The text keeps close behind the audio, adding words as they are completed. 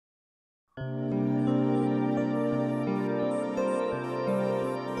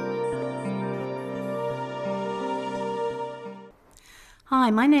Hi,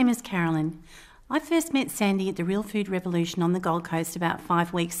 my name is Carolyn. I first met Sandy at the Real Food Revolution on the Gold Coast about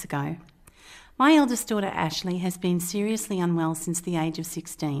 5 weeks ago. My eldest daughter Ashley has been seriously unwell since the age of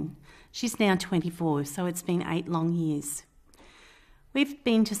 16. She's now 24, so it's been 8 long years. We've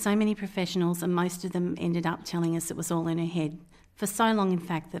been to so many professionals and most of them ended up telling us it was all in her head. For so long, in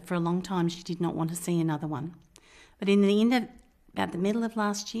fact, that for a long time she did not want to see another one. But in the end of about the middle of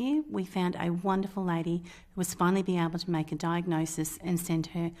last year, we found a wonderful lady who was finally be able to make a diagnosis and send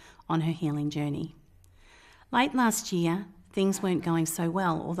her on her healing journey. Late last year, things weren't going so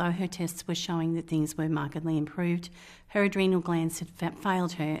well, although her tests were showing that things were markedly improved. Her adrenal glands had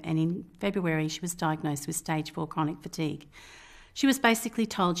failed her, and in February she was diagnosed with stage 4 chronic fatigue. She was basically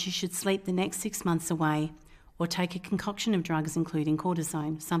told she should sleep the next 6 months away or take a concoction of drugs including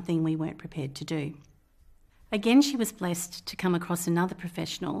cortisone, something we weren't prepared to do. Again, she was blessed to come across another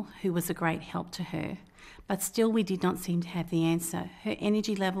professional who was a great help to her, but still we did not seem to have the answer. Her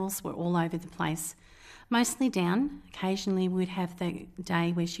energy levels were all over the place, mostly down. Occasionally we'd have the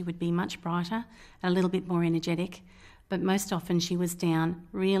day where she would be much brighter, a little bit more energetic, but most often she was down,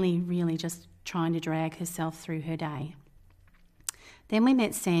 really just trying to drag herself through her day. Then we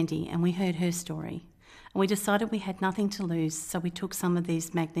met Sandy and we heard her story, and we decided we had nothing to lose, so we took some of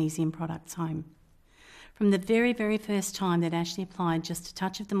these magnesium products home. From the very first time that Ashley applied just a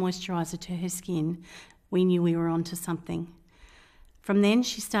touch of the moisturiser to her skin, we knew we were onto something. From then,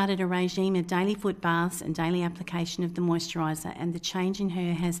 she started a regime of daily foot baths and daily application of the moisturiser, and the change in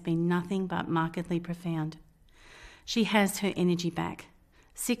her has been nothing but markedly profound. She has her energy back.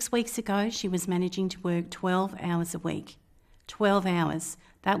 6 weeks ago, she was managing to work 12 hours a week. 12 hours.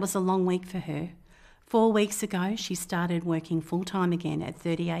 That was a long week for her. 4 weeks ago, she started working full-time again at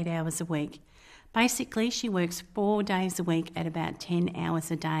 38 hours a week. Basically, she works 4 days a week at about 10 hours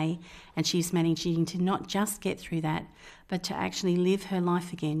a day, and she's managing to not just get through that, but to actually live her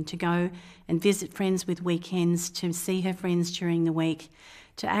life again, to go and visit friends with weekends, to see her friends during the week,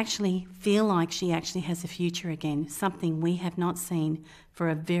 to actually feel like she actually has a future again, something we have not seen for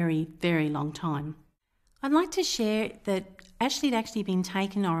a very long time. I'd like to share that Ashley had actually been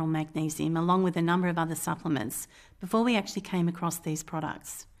taking oral magnesium along with a number of other supplements before we actually came across these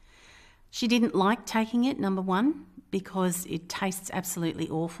products. She didn't like taking it, number one, because it tastes absolutely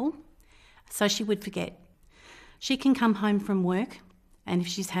awful, so she would forget. She can come home from work, and if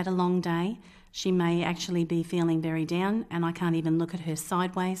she's had a long day, she may actually be feeling very down, and I can't even look at her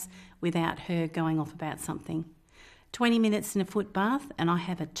sideways without her going off about something. 20 minutes in a foot bath, and I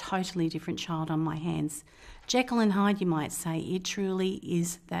have a totally different child on my hands. Jekyll and Hyde, you might say. It truly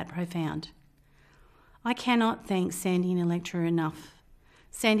is that profound. I cannot thank Sandy and Elektra enough.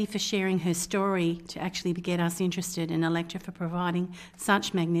 Sandy for sharing her story to actually get us interested, and Elektra for providing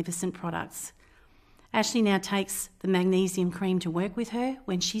such magnificent products. Ashley now takes the magnesium cream to work with her.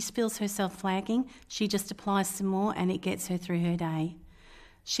 When she feels herself flagging, she just applies some more and it gets her through her day.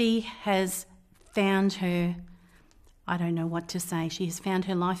 She has found her, I don't know what to say, she has found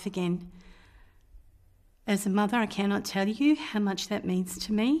her life again. As a mother, I cannot tell you how much that means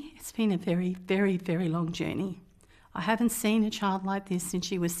to me. It's been a very long journey. I haven't seen a child like this since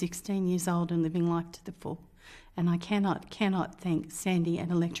she was 16 years old and living life to the full. And I cannot thank Sandy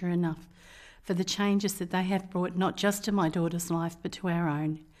and Elektra enough for the changes that they have brought, not just to my daughter's life, but to our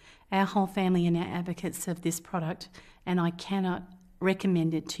own. Our whole family and our advocates of this product, and I cannot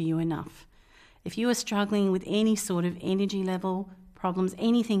recommend it to you enough. If you are struggling with any sort of energy level problems,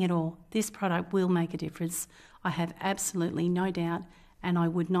 anything at all, this product will make a difference. I have absolutely no doubt, and I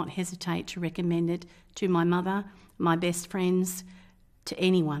would not hesitate to recommend it to my mother, my best friends, to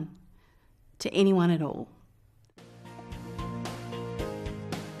anyone at all.